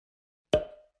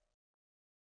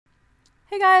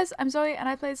Hey guys, I'm Zoe and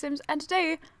I play The Sims, and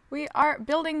today we are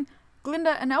building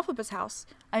Glinda and Elphaba's house,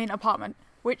 apartment,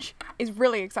 which is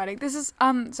really exciting. This is,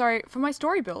 sorry, for my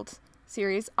story build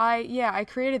series, I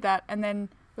created that and then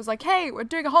was like, hey, we're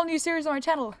doing a whole new series on my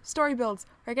channel, story builds,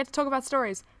 where I get to talk about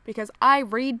stories, because I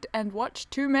read and watch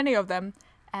too many of them,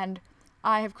 and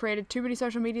I have created too many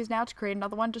social medias now to create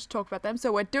another one just to talk about them,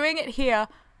 so we're doing it here,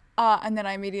 and then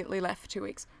I immediately left for 2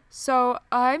 weeks. So,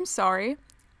 I'm sorry.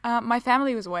 My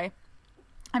family was away.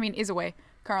 Is away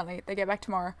currently. They get back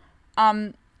tomorrow.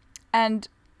 And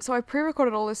so I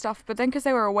pre-recorded all this stuff, but then because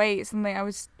they were away, suddenly I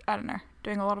was,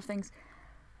 doing a lot of things.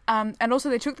 And also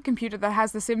they took the computer that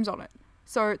has The Sims on it.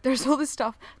 So there's all this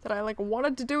stuff that I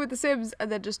wanted to do with The Sims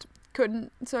and then just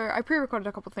couldn't. So I pre-recorded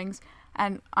a couple of things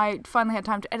and I finally had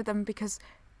time to edit them because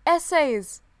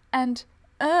essays and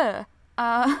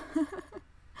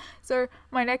So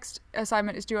my next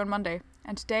assignment is due on Monday.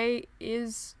 And today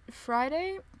is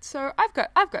Friday, so I've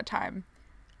got time.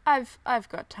 I've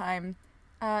got time.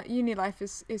 Uni life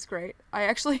is great. I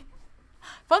actually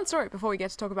fun story before we get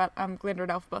to talk about Glinda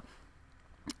and Elphaba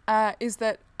is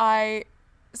that I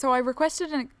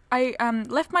requested I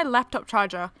left my laptop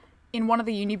charger in one of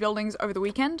the uni buildings over the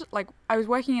weekend. Like I was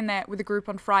working in there with a group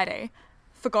on Friday,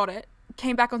 forgot it,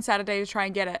 came back on Saturday to try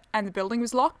and get it, and the building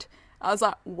was locked. I was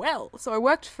like, well, so I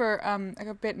worked for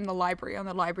a bit in the library, on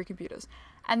the library computers,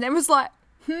 and then was like,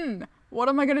 what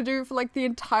am I going to do for the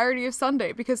entirety of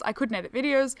Sunday? Because I couldn't edit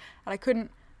videos, and I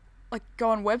couldn't go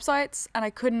on websites, and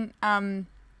I couldn't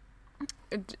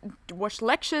watch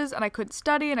lectures, and I couldn't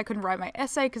study, and I couldn't write my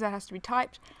essay because that has to be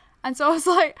typed. And so I was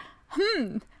like,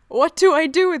 what do I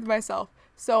do with myself?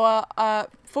 So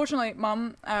fortunately,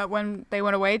 Mum, when they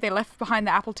went away, they left behind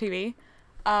the Apple TV.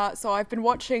 So I've been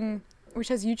watching, which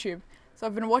has YouTube. So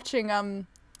I've been watching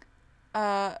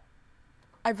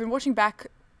back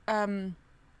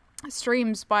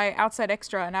streams by Outside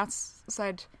Extra and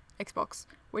Outside Xbox,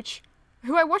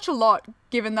 who I watch a lot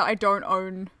given that I don't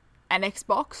own an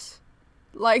Xbox.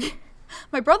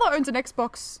 My brother owns an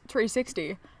Xbox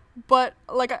 360, but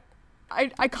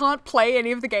I can't play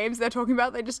any of the games they're talking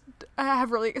about. They just have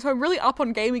so I'm really up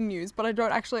on gaming news, but I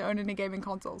don't actually own any gaming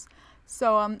consoles.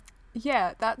 So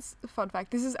yeah, that's a fun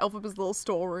fact. This is Elphaba's little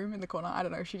storeroom in the corner. I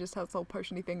don't know, she just has little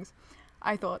potion-y things.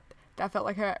 I thought that felt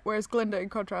like her, whereas Glinda, in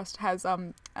contrast, has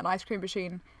an ice cream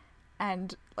machine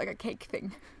and a cake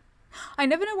thing. I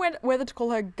never know whether to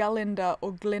call her Galinda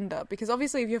or Glinda, because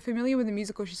obviously if you're familiar with the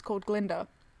musical, she's called Glinda.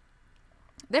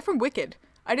 They're from Wicked.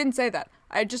 I didn't say that.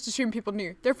 I just assumed people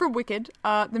knew. They're from Wicked,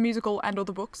 the musical and all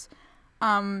the books.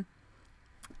 The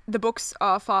books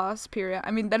are far superior.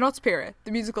 They're not superior.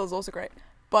 The musical is also great.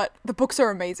 But the books are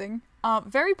amazing.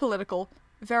 Very political,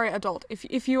 very adult.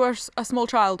 If you are a small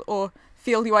child or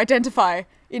feel you identify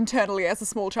internally as a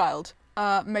small child,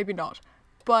 maybe not.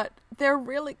 But they're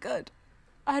really good.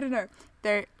 I don't know.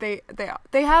 They are.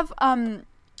 They have a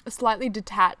slightly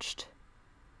detached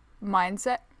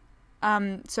mindset.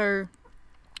 So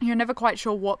you're never quite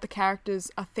sure what the characters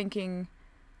are thinking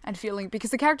and feeling,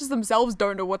 because the characters themselves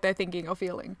don't know what they're thinking or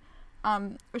feeling.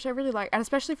 Which I really like, and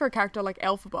especially for a character like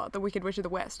Elphaba, the Wicked Witch of the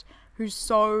West,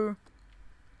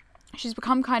 she's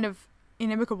become kind of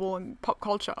inimicable in pop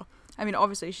culture.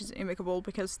 Obviously she's inimicable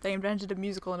because they invented a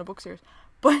musical and a book series,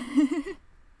 but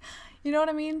you know what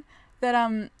I mean?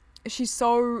 That, she's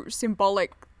so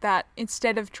symbolic that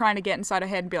instead of trying to get inside her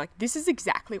head and be like, this is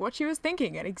exactly what she was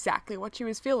thinking and exactly what she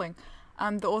was feeling,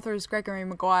 the author is Gregory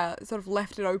Maguire, sort of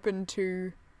left it open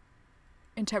to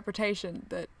interpretation,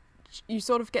 that you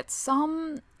sort of get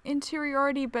some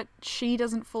interiority, but she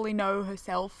doesn't fully know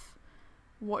herself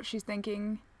what she's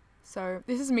thinking. So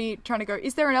this is me trying to go,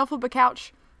 is there an Elphaba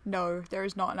couch? No, there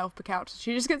is not an Elphaba couch.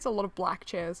 She just gets a lot of black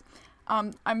chairs.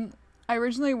 I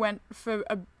originally was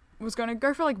going to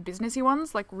go for businessy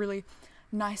ones, really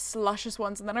nice luscious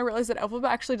ones, and then I realized that Elphaba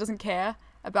actually doesn't care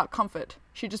about comfort.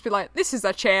 She'd just be like, this is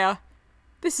a chair.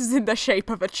 This is in the shape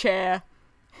of a chair.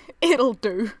 It'll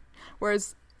do.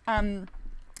 Whereas,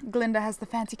 Glinda has the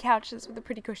fancy couches with the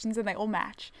pretty cushions and they all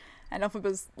match. And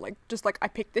Elphaba's I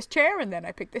picked this chair and then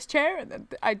I picked this chair and then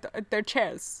they're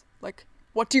chairs.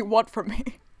 What do you want from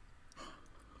me?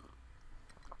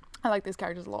 I like these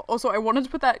characters a lot. Also, I wanted to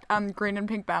put that green and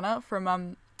pink banner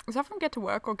from, is that from Get to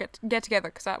Work or Get Together?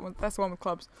 Because that's the one with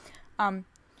clubs. I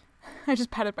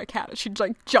just patted my cat and she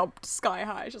jumped sky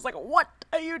high. She's like, what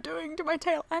are you doing to my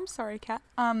tail? I'm sorry, cat.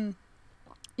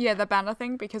 Yeah, the banner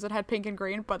thing, because it had pink and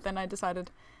green, but then I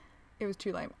decided it was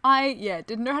too lame. I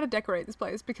didn't know how to decorate this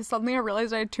place, because suddenly I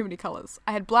realized I had too many colors.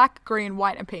 I had black, green,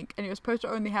 white, and pink, and you were supposed to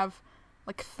only have,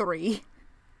 3.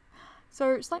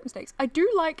 So, slight mistakes. I do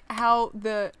like how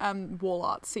the wall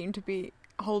art seemed to be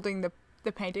holding the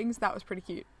the paintings. That was pretty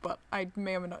cute, but I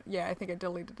may or may not, yeah, I think I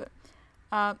deleted it.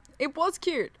 It was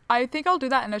cute. I think I'll do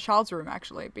that in a child's room,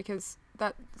 actually, because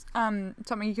that's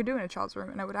something you could do in a child's room,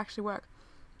 and it would actually work.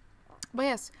 But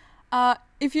yes,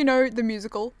 if you know the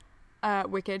musical,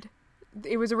 Wicked,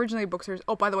 it was originally a book series.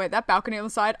 Oh, by the way, that balcony on the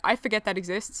side, I forget that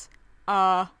exists.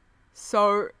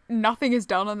 So nothing is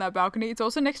done on that balcony. It's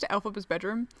also next to Elphaba's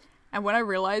bedroom. And when I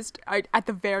realized, at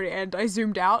the very end, I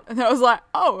zoomed out, and I was like,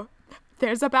 oh,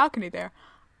 there's a balcony there.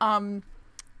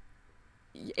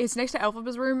 It's next to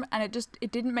Elphaba's room, and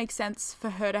it didn't make sense for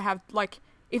her to have, like,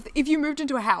 if you moved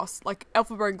into a house, like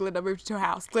Elphaba and Glinda moved into a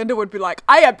house, Glinda would be like,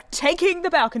 I am taking the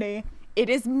balcony. It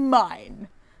is mine.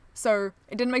 So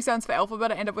it didn't make sense for Elphaba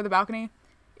to end up with a balcony,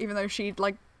 even though she,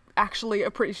 like, actually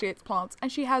appreciates plants.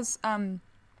 And she has,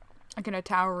 like, in her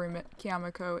tower room at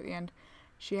Kiamako at the end,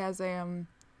 she has a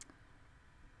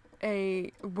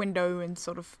window and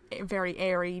sort of very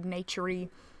airy, naturey,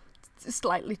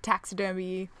 slightly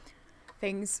taxidermy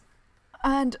things.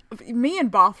 And me and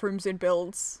bathrooms in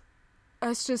builds,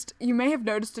 it's just, you may have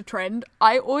noticed a trend.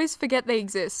 I always forget they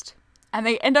exist, and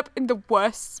they end up in the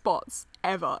worst spots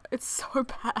ever. It's so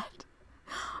bad.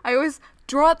 I always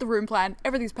draw out the room plan,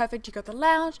 everything's perfect. You got the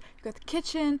lounge, you got the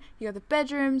kitchen, you got the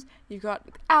bedrooms, you got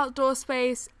outdoor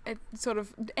space, sort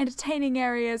of entertaining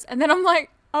areas, and then I'm like,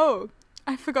 oh,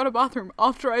 I forgot a bathroom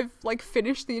after I've, like,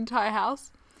 finished the entire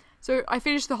house. So I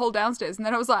finished the whole downstairs, and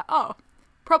then I was like, oh,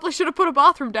 probably should have put a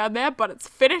bathroom down there, but it's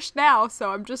finished now, so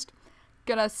I'm just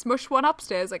gonna smush one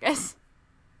upstairs, I guess.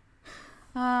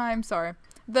 I'm sorry.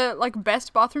 The, like,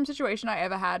 best bathroom situation I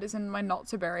ever had is in my Not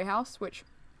So Berry house, which,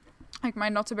 like, my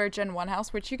Not So Berry Gen 1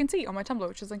 house, which you can see on my Tumblr,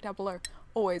 which is linked down below,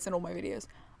 always in all my videos.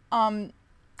 And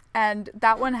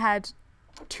that one had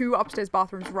 2 upstairs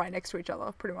bathrooms right next to each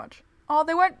other, pretty much. Oh,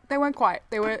 they weren't quite.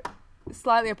 They were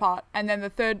slightly apart, and then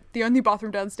the only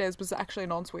bathroom downstairs was actually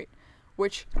an ensuite,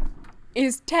 which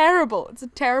is terrible. It's a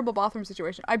terrible bathroom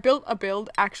situation. I built a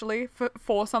build, actually,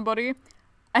 for somebody,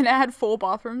 and it had 4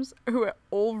 bathrooms who were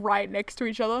all right next to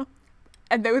each other,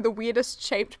 and they were the weirdest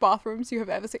shaped bathrooms you have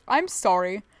ever seen. I'm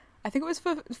sorry. I think it was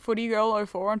for Footy Girl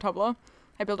 04 on Tumblr.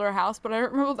 I built her a house, but I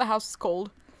don't remember what the house is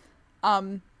called.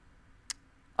 Oh,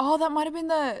 that might have been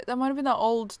the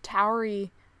old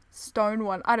towery stone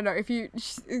one. I don't know. If you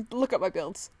look at my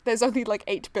builds, there's only like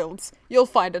 8 builds. You'll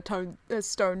find a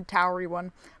stone towery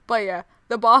one. But yeah,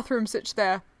 the bathroom sitch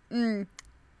there. Well,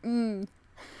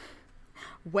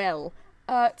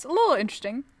 it's a little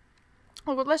interesting.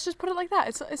 Oh, but let's just put it like that.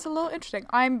 It's a little interesting.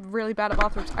 I'm really bad at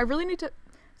bathrooms. I really need to.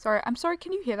 Sorry, I'm sorry.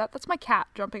 Can you hear that? That's my cat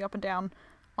jumping up and down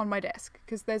on my desk,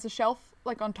 because there's a shelf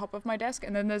like on top of my desk,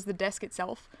 and then there's the desk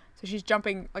itself. So she's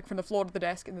jumping like from the floor to the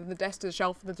desk, and then the desk to the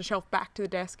shelf, and then the shelf back to the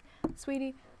desk.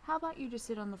 Sweetie, how about you just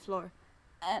sit on the floor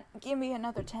and give me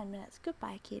another 10 minutes?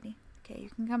 Goodbye, kitty. Okay, you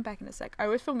can come back in a sec. I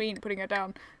always feel mean putting her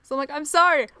down. So I'm like, I'm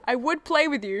sorry. I would play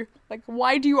with you. Like,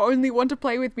 why do you only want to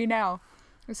play with me now?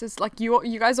 This is like,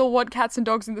 you guys all want cats and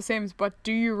dogs in The Sims, but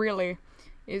do you really?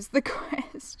 Is the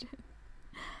question.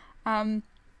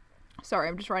 Sorry,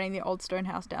 I'm just writing the old stone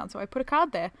house down. So I put a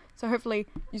card there. So hopefully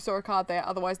you saw a card there.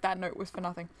 Otherwise that note was for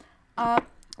nothing.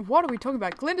 What are we talking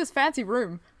about? Glinda's fancy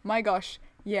room. My gosh.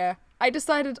 Yeah. I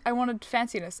decided I wanted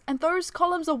fanciness. And those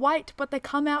columns are white, but they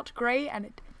come out grey, and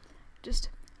it just...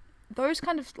 Those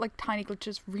kind of, like, tiny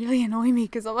glitches really annoy me,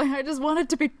 because I'm like, I just want it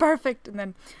to be perfect, and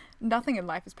then nothing in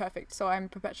life is perfect, so I'm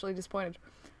perpetually disappointed.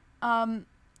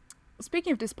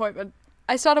 Speaking of disappointment,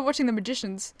 I started watching The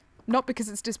Magicians, not because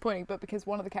it's disappointing, but because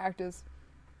one of the characters,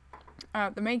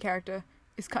 the main character,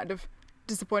 is kind of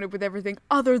disappointed with everything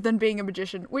other than being a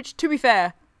magician, which, to be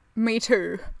fair, me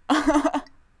too.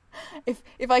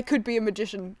 If I could be a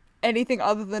magician, anything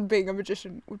other than being a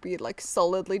magician would be, like,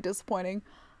 solidly disappointing.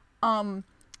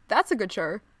 That's a good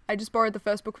show. I just borrowed the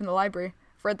first book from the library.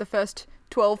 Read the first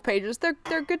 12 pages.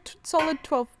 They're good, solid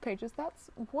 12 pages.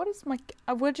 What is my...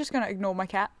 we're just gonna ignore my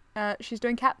cat. She's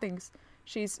doing cat things.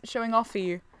 She's showing off for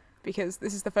you, because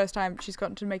this is the first time she's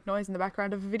gotten to make noise in the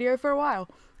background of a video for a while.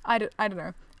 I don't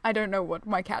know. I don't know what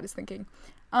my cat is thinking.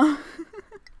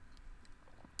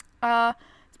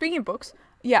 Speaking of books,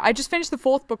 yeah, I just finished the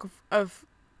 4th book of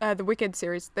the Wicked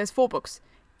series. There's 4 books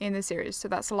in the series, so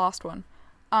that's the last one.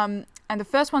 And the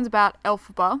first one's about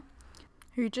Elphaba,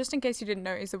 who, just in case you didn't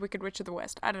know, is the Wicked Witch of the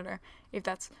West. I don't know if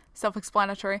that's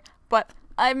self-explanatory, but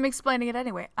I'm explaining it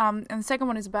anyway. And the second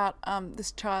one is about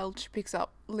this child she picks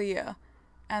up, Leah.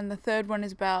 And the third one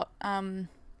is about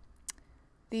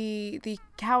the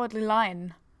cowardly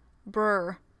lion,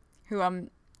 Brr, who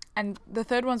and the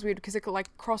third one's weird because it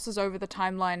like crosses over the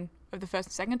timeline of the first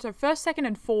and second. So first, second,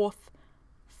 and fourth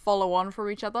follow on from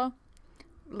each other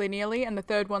linearly, and the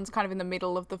third one's kind of in the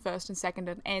middle of the first and second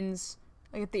and ends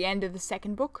like at the end of the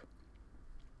second book.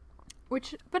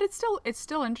 But it's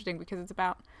still interesting because it's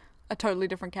about a totally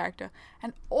different character,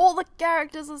 and all the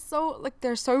characters are so, like,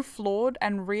 they're so flawed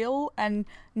and real, and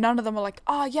none of them are like,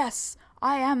 ah, yes,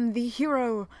 I am the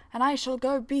hero and I shall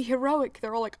go be heroic.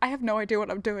 They're all like, I have no idea what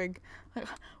I'm doing. Like,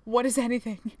 what is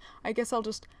anything? I guess I'll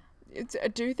just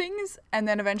do things, and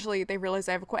then eventually they realize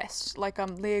they have a quest. Like,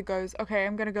 Leah goes, okay,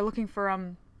 I'm gonna go looking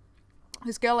for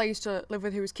this girl I used to live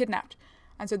with who was kidnapped,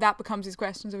 and so that becomes his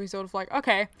quest. And so he's sort of like,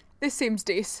 okay, this seems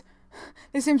decent.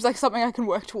 This seems like something I can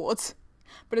work towards.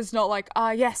 But it's not like,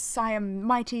 yes, I am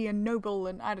mighty and noble,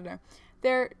 and I don't know.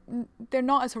 They're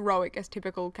not as heroic as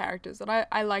typical characters, and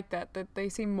I like that they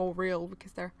seem more real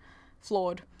because they're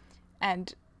flawed,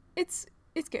 and it's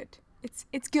good.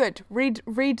 It's good. Read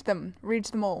them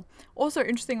all. Also,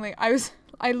 interestingly,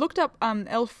 I looked up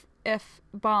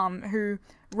Elphaba, who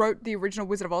wrote the original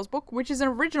Wizard of Oz book, which is an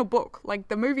original book. Like,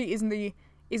 the movie isn't the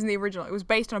original. It was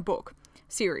based on a book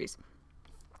series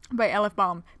by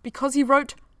Elphaba, because he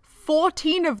wrote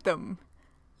 14 of them.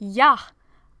 Yeah,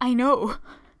 I know.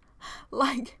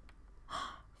 Like,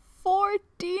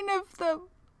 14 of them.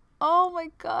 Oh my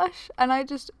gosh. And I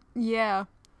just, yeah.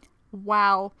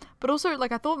 Wow. But also,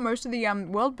 like, I thought most of the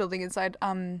world building inside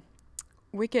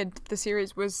Wicked, the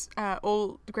series, was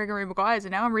all Gregory Maguire's,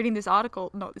 and now I'm reading this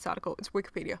article, not this article, it's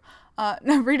Wikipedia. Now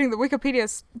I'm reading the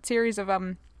Wikipedia series of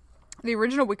the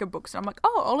original Wicked books, and I'm like,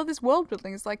 oh, all of this world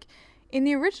building is, like, in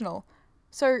the original.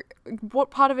 So what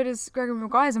part of it is Gregory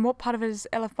Maguire's and what part of it is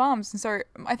Elphaba's? And so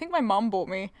I think my mum bought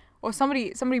me, or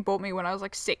somebody bought me when I was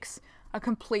like 6, a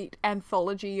complete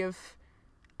anthology of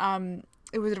The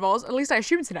Wizard of Oz. At least I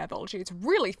assume it's an anthology. It's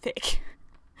really thick.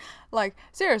 Like,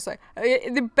 seriously,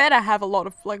 they better have a lot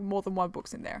of, like, more than one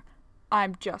books in there.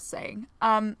 I'm just saying.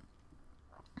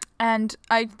 And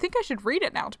I think I should read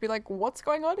it now to be like, what's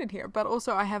going on in here? But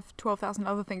also I have 12,000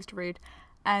 other things to read.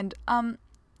 And,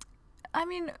 I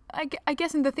mean, I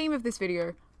guess in the theme of this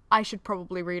video, I should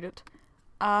probably read it.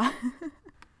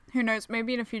 Who knows,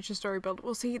 maybe in a future story build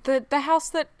we'll see the house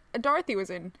that Dorothy was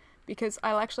in, because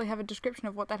I'll actually have a description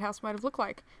of what that house might have looked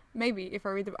like. Maybe, if I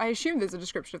read I assume there's a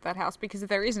description of that house, because if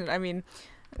there isn't, I mean,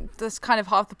 that's kind of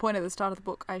half the point of the start of the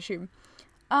book, I assume.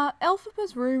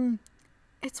 Elphaba's room,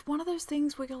 it's one of those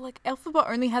things where you're like, Elphaba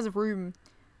only has a room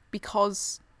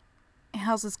because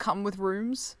houses come with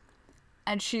rooms,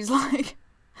 and she's like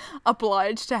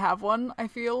obliged to have one, I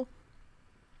feel.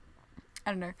 I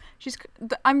don't know.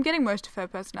 I'm getting most of her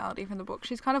personality from the book.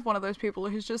 She's kind of one of those people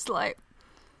who's just like,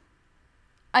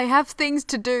 I have things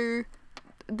to do.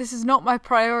 This is not my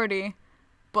priority,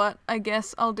 but I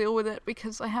guess I'll deal with it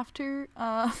because I have to.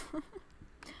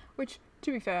 Which,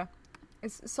 to be fair,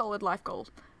 is solid life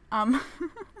gold. How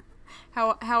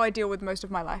I deal with most of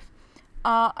my life.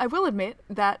 I will admit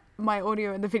that my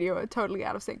audio and the video are totally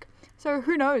out of sync. So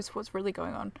who knows what's really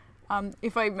going on.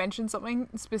 If I mention something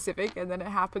specific and then it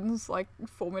happens like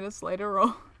 4 minutes later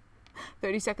or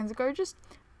 30 seconds ago, just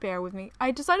bear with me.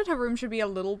 I decided her room should be a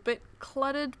little bit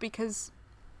cluttered because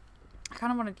I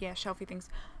kind of wanted, shelfy things.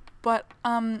 But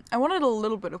I wanted a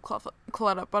little bit of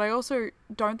clutter, but I also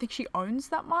don't think she owns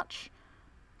that much.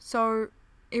 So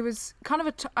it was kind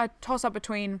of a toss-up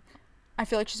between, I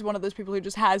feel like she's one of those people who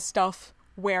just has stuff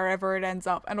wherever it ends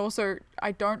up, and also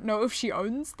I don't know if she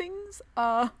owns things.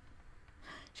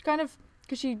 She kind of,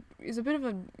 because she is a bit of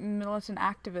a militant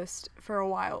activist for a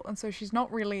while, and so she's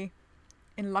not really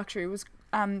in luxury. It was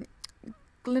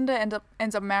Glinda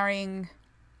ends up marrying,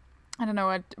 I don't know,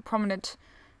 a prominent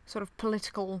sort of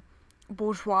political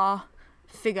bourgeois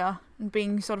figure, and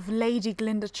being sort of Lady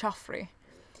Glinda Chuffrey.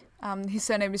 His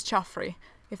surname is Chuffrey,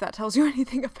 if that tells you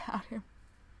anything about him.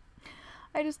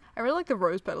 I really like the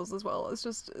rose petals as well.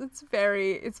 It's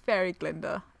very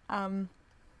Glinda.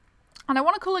 And I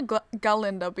want to call it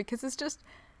Galinda because it's just,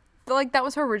 like, that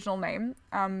was her original name.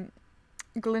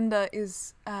 Glinda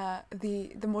is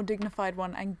the more dignified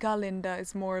one, and Galinda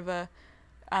is more of a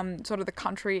sort of the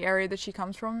country area that she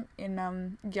comes from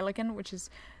in Gilligan, which is,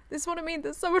 this is what I mean,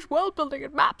 there's so much world building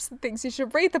and maps and things. You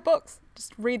should read the books.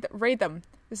 Just read them.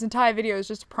 This entire video is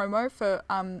just a promo for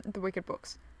the Wicked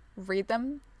books. Read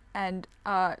them, and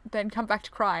then come back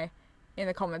to cry in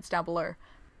the comments down below.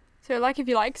 So like if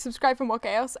you like, subscribe for more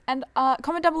chaos, and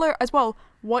comment down below as well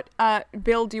what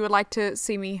build you would like to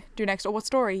see me do next, or what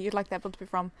story you'd like that build to be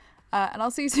from. And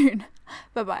I'll see you soon.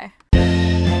 Bye bye.